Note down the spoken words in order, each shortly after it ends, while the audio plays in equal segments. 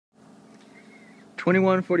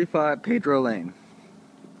2145 Pedro Lane.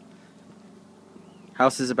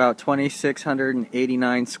 House is about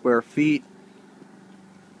 2,689 square feet.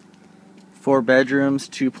 4 bedrooms,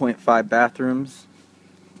 2.5 bathrooms.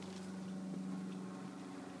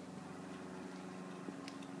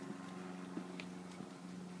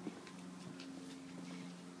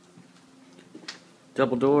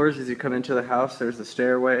 Double doors as you come into the house. There's the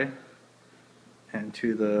stairway, and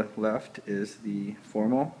to the left is the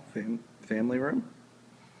formal family room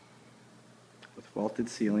with vaulted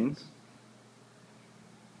ceilings.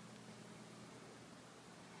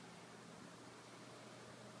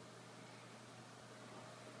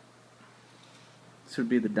 This would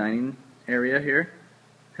be the dining area here.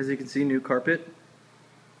 As you can see, new carpet.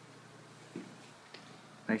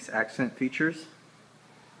 Nice accent features.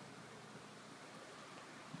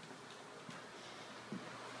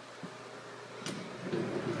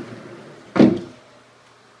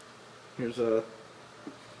 Here's a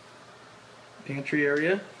pantry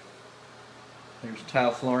area. There's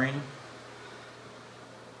tile flooring.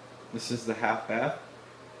 This is the half bath.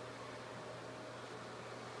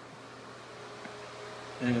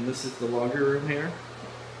 And this is the laundry room here.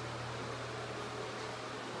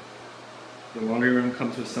 The laundry room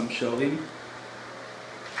comes with some shelving.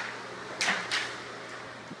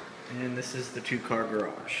 And this is the 2-car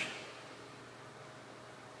garage.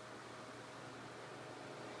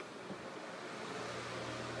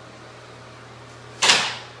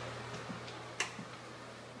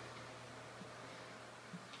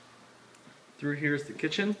 Through here is the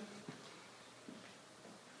kitchen.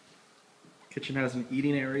 Kitchen has an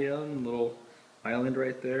eating area and a little island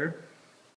right there.